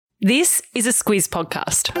This is a Squiz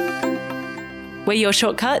podcast. We're your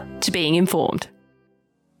shortcut to being informed.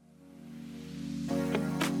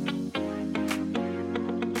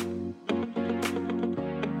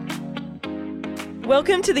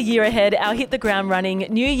 Welcome to The Year Ahead, our Hit the Ground Running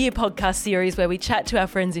New Year podcast series where we chat to our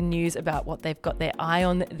friends in news about what they've got their eye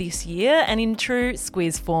on this year. And in true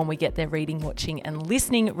Squiz form, we get their reading, watching and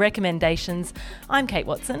listening recommendations. I'm Kate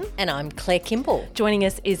Watson. And I'm Claire Kimball. Joining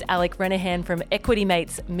us is Alec Renahan from Equity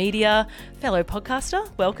Mates Media, fellow podcaster.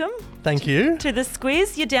 Welcome. Thank you. To the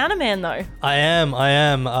Squiz. You're down a man though. I am.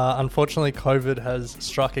 Unfortunately, COVID has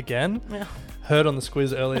struck again. Yeah. Heard on the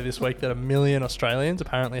Squiz earlier this week that 1 million Australians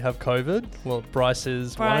apparently have COVID. Well, Bryce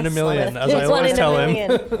is one in a million, as I always tell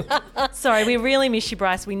him. Sorry, we really miss you,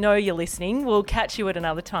 Bryce. We know you're listening. We'll catch you at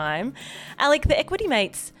another time. Alec, the Equity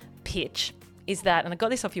Mates pitch is that, and I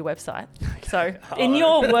got this off your website, so in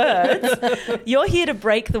your words, you're here to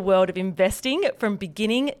break the world of investing from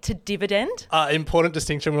beginning to dividend. Important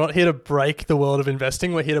distinction. We're not here to break the world of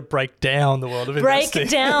investing. We're here to break down the world of investing.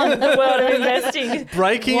 Break down the world of investing.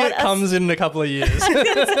 Breaking it comes in a couple of years.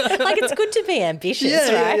 It's good to be ambitious,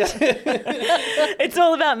 right? Yeah. It's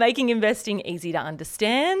all about making investing easy to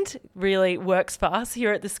understand. Really works for us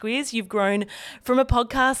here at The Squiz. You've grown from a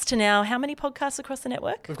podcast to now, how many podcasts across the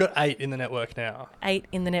network? We've got 8 in the network now. 8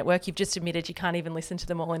 in the network. You've just admitted you can't even listen to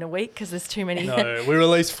them all in a week because there's too many. No, we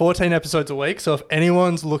release 14 episodes a week. So if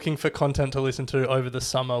anyone's looking for content to listen to over the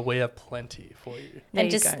summer, we have plenty for you.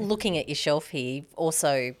 And just looking at your shelf here,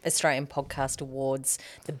 also Australian Podcast Awards,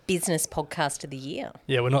 the Business Podcast of the Year.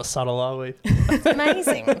 Yeah, we're not subtle, are we? It's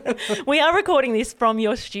amazing. We are recording this from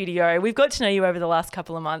your studio. We've got to know you over the last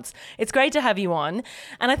couple of months. It's great to have you on.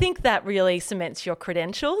 And I think that really cements your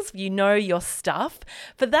credentials. You know your stuff.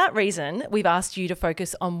 For that reason, we've asked you to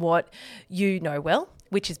focus on what you know well,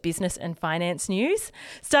 which is business and finance news.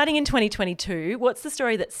 Starting in 2022, what's the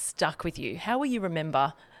story that stuck with you? How will you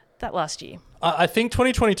remember that last year? I think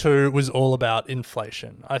 2022 was all about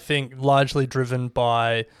inflation. I think largely driven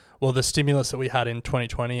by, well, the stimulus that we had in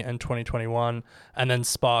 2020 and 2021, and then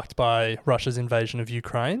sparked by Russia's invasion of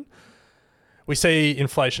Ukraine. We see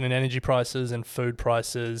inflation in energy prices and food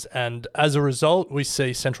prices, and as a result, we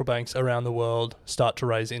see central banks around the world start to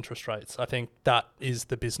raise interest rates. I think that is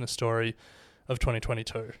the business story of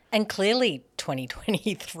 2022. And clearly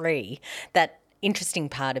 2023, that interesting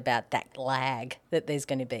part about that lag that there's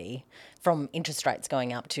going to be from interest rates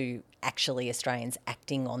going up to actually Australians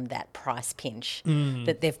acting on that price pinch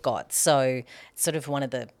that they've got. So it's sort of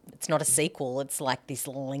it's not a sequel, it's like this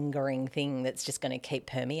lingering thing that's just going to keep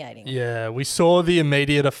permeating. Yeah, we saw the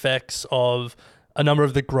immediate effects of a number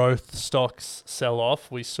of the growth stocks sell off.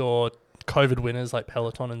 We saw COVID winners like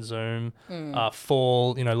Peloton and Zoom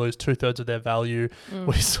fall, lose 2/3 of their value.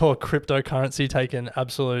 We saw cryptocurrency take an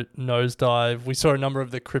absolute nosedive. We saw a number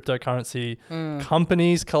of the cryptocurrency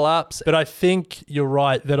companies collapse. But I think you're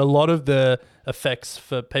right that a lot of the effects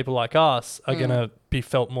for people like us are going to be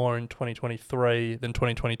felt more in 2023 than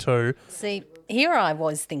 2022. See, here I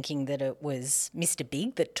was thinking that it was Mr.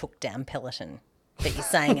 Big that took down Peloton. But you're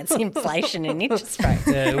saying it's inflation and interest rates.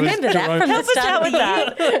 Yeah, Remember that from the start of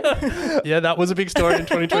the year? Yeah, that was a big story in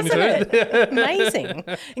 2022. Amazing.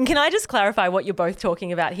 And can I just clarify what you're both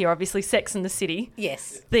talking about here? Obviously, Sex and the City.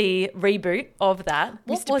 Yes. The reboot of that.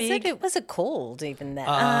 What Mr. was Big. it? It was called even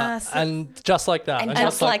that. And just like that. And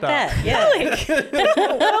just like that. Yeah. Alec,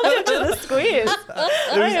 welcome to the Squiz.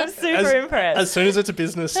 I am super impressed. As soon as it's a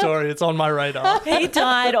business story, it's on my radar. He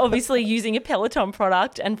died obviously using a Peloton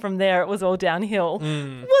product, and from there it was all downhill.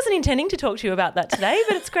 Wasn't intending to talk to you about that today,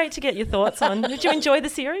 but it's great to get your thoughts on. Did you enjoy the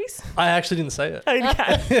series? I actually didn't say it.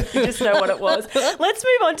 Okay, you just know what it was. Let's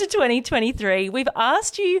move on to 2023. We've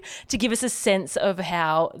asked you to give us a sense of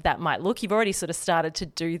how that might look. You've already sort of started to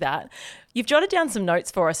do that. You've jotted down some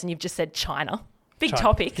notes for us and you've just said China. Big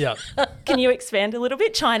topic. Yeah. Can you expand a little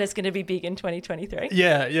bit? China's going to be big in 2023.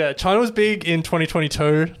 Yeah. China was big in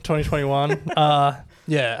 2022, 2021. And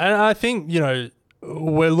I think,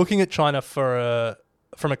 we're looking at China from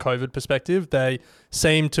a COVID perspective. They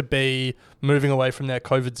seem to be moving away from their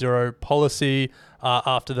COVID zero policy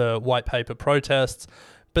after the white paper protests.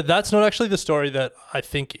 But that's not actually the story that I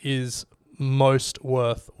think is most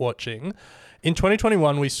worth watching. In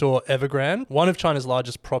 2021, we saw Evergrande, one of China's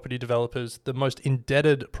largest property developers, the most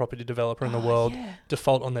indebted property developer in the world,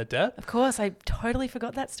 default on their debt. Of course, I totally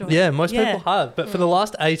forgot that story. Yeah, most people have. But for the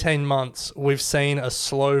last 18 months, we've seen a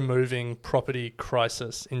slow-moving property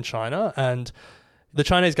crisis in China. And the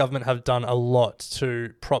Chinese government have done a lot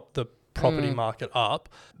to prop the property market up.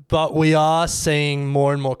 But we are seeing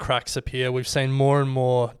more and more cracks appear. We've seen more and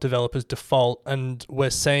more developers default, and we're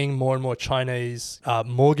seeing more and more Chinese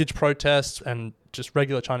mortgage protests and just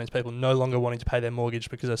regular Chinese people no longer wanting to pay their mortgage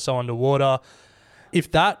because they're so underwater.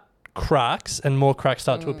 If that cracks and more cracks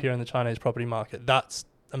start to appear in the Chinese property market, that's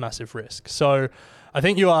a massive risk. So I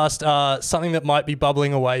think you asked something that might be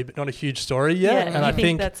bubbling away, but not a huge story yet. Yeah, and I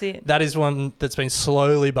think that's it. that is one that's been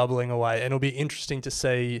slowly bubbling away, and it'll be interesting to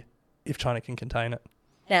see if China can contain it.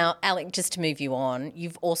 Now, Alec, just to move you on,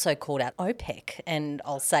 you've also called out OPEC, and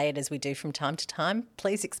I'll say it as we do from time to time.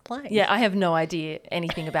 Please explain. Yeah, I have no idea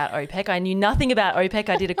anything about OPEC. I knew nothing about OPEC.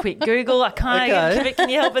 I did a quick Google. I can't. Can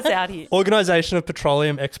you help us out here? Organization of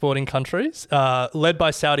Petroleum Exporting Countries, led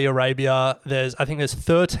by Saudi Arabia. I think there's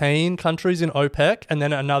 13 countries in OPEC, and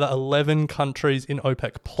then another 11 countries in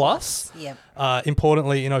OPEC Plus. Yep.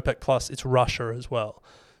 Importantly, in OPEC Plus, it's Russia as well.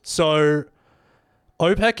 So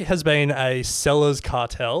OPEC has been a sellers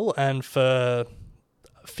cartel, and for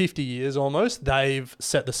 50 years almost, they've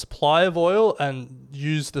set the supply of oil and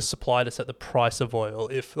used the supply to set the price of oil.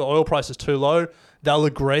 If the oil price is too low, they'll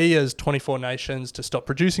agree as 24 nations to stop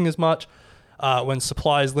producing as much. When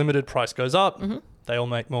supply is limited, price goes up. They all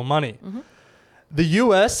make more money. The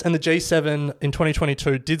US and the G7 in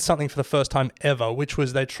 2022 did something for the first time ever, which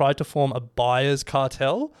was they tried to form a buyers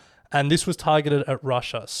cartel. And this was targeted at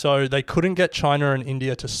Russia. So they couldn't get China and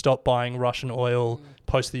India to stop buying Russian oil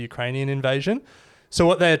post the Ukrainian invasion. So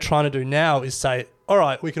what they're trying to do now is say, all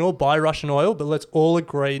right, we can all buy Russian oil, but let's all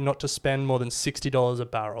agree not to spend more than $60 a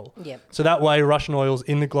barrel. Yep. So that way Russian oil's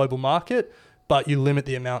in the global market, but you limit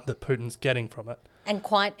the amount that Putin's getting from it. And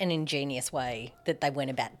quite an ingenious way that they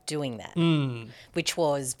went about doing that, which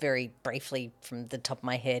was, very briefly from the top of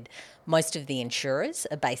my head, most of the insurers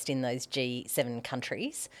are based in those G7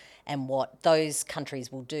 countries. And what those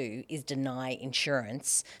countries will do is deny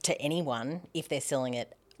insurance to anyone if they're selling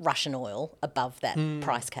it Russian oil above that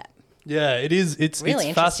price cap. Yeah, it is. It's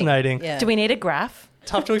Really fascinating. Yeah. Do we need a graph?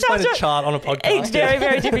 Tough to explain a chart on a podcast. It's very,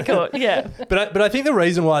 very difficult. Yeah. But I think the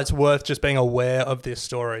reason why it's worth just being aware of this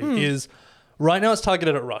story is right now it's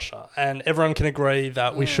targeted at Russia, and everyone can agree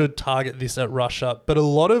that we should target this at Russia. But a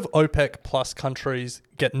lot of OPEC plus countries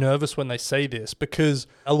get nervous when they see this because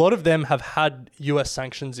a lot of them have had US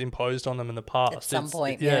sanctions imposed on them in the past. At some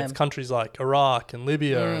point, yeah. It's countries like Iraq and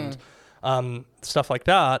Libya and stuff like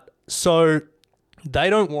that. So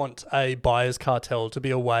they don't want a buyers cartel to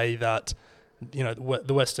be a way that, you know,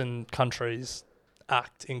 the Western countries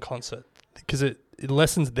act in concert, because it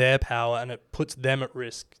lessens their power and it puts them at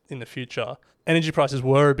risk in the future. Energy prices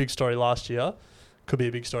were a big story last year. Could be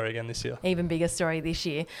a big story again this year. Even bigger story this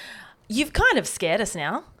year. You've kind of scared us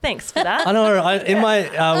now. Thanks for that. I know.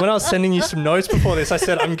 When I was sending you some notes before this, I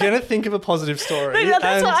said, I'm going to think of a positive story.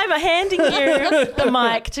 That's why I'm handing you the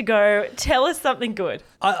mic to go, tell us something good.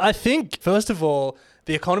 I think, first of all,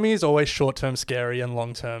 the economy is always short-term scary and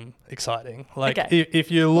long-term exciting. Like,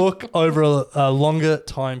 if you look over a longer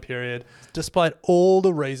time period, despite all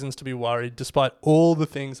the reasons to be worried, despite all the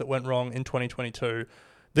things that went wrong in 2022,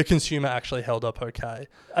 the consumer actually held up okay.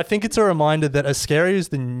 I think it's a reminder that as scary as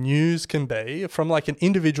the news can be, from like an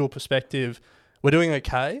individual perspective, we're doing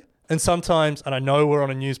okay. And sometimes, and I know we're on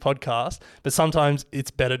a news podcast, but sometimes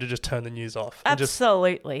it's better to just turn the news off.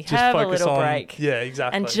 Absolutely. And just have a focus little on, break. Yeah,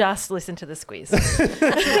 exactly. And just listen to the squeeze.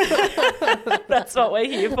 That's what we're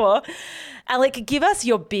here for. Alec, give us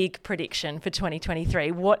your big prediction for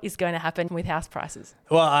 2023. What is going to happen with house prices?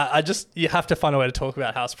 Well, you have to find a way to talk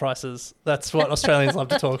about house prices. That's what Australians love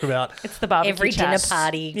to talk about. It's the barbecue Every chat. dinner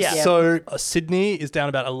party. Yeah. So Sydney is down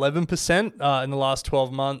about 11% in the last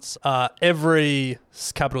 12 months. Every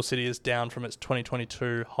capital city is down from its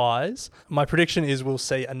 2022 highs. My prediction is we'll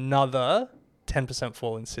see another 10%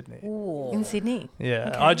 fall in Sydney. Ooh. In Sydney. Yeah,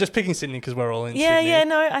 Okay. I'm just picking Sydney because we're all in Sydney. Yeah,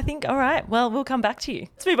 no, I think, all right. Well, we'll come back to you.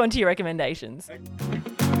 Let's move on to your recommendations.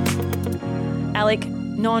 Alec,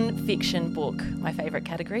 non-fiction book, my favourite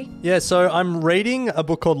category. Yeah, so I'm reading a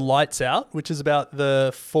book called Lights Out, which is about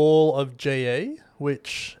the fall of GE,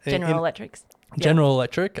 which... General Electrics. General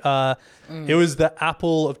Electric. It was the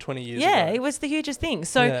Apple of 20 years ago. Yeah, it was the hugest thing.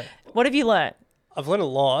 So what have you learnt? I've learned a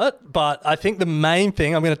lot, but I think the main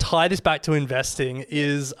thing, I'm going to tie this back to investing,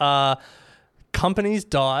 is companies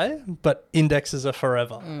die, but indexes are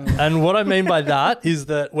forever. And what I mean by that is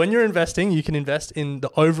that when you're investing, you can invest in the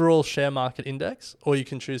overall share market index, or you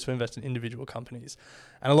can choose to invest in individual companies.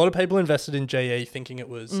 And a lot of people invested in GE thinking it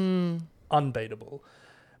was unbeatable.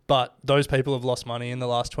 But those people have lost money in the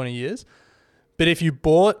last 20 years. But if you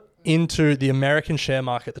bought into the American share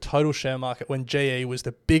market, the total share market, when GE was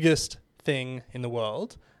the biggest thing in the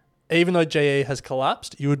world, even though GE has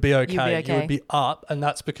collapsed, you would be okay. okay. You would be up, and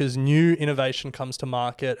that's because new innovation comes to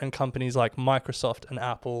market and companies like Microsoft and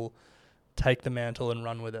Apple take the mantle and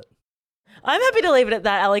run with it. I'm happy to leave it at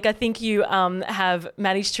that, Alec. I think you have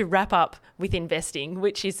managed to wrap up with investing,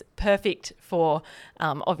 which is perfect for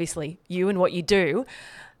obviously you and what you do.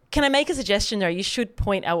 Can I make a suggestion though? You should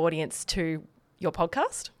point our audience to your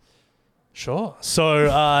podcast. Sure. So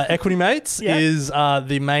Equity Mates is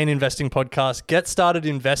the main investing podcast. Get Started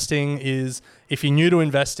Investing is if you're new to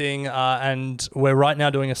investing, and we're right now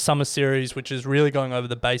doing a summer series, which is really going over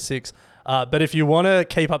the basics. But if you want to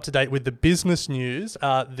keep up to date with the business news,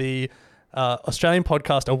 the Australian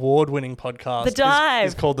podcast, award-winning podcast, The Dive.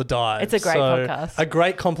 is called The Dive. It's a great podcast. A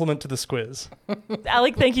great compliment to the Squiz.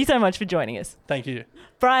 Alec, thank you so much for joining us. Thank you.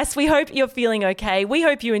 Bryce, we hope you're feeling okay. We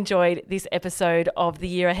hope you enjoyed this episode of The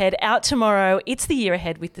Year Ahead. Out tomorrow, it's The Year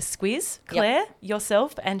Ahead with The Squiz. Claire,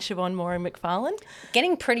 yourself, and Siobhan Moran-McFarlane.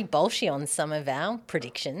 Getting pretty bolshy on some of our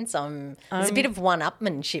predictions. There's a bit of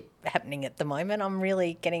one-upmanship happening at the moment. I'm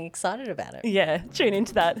really getting excited about it. Yeah, tune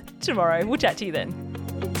into that tomorrow. We'll chat to you then.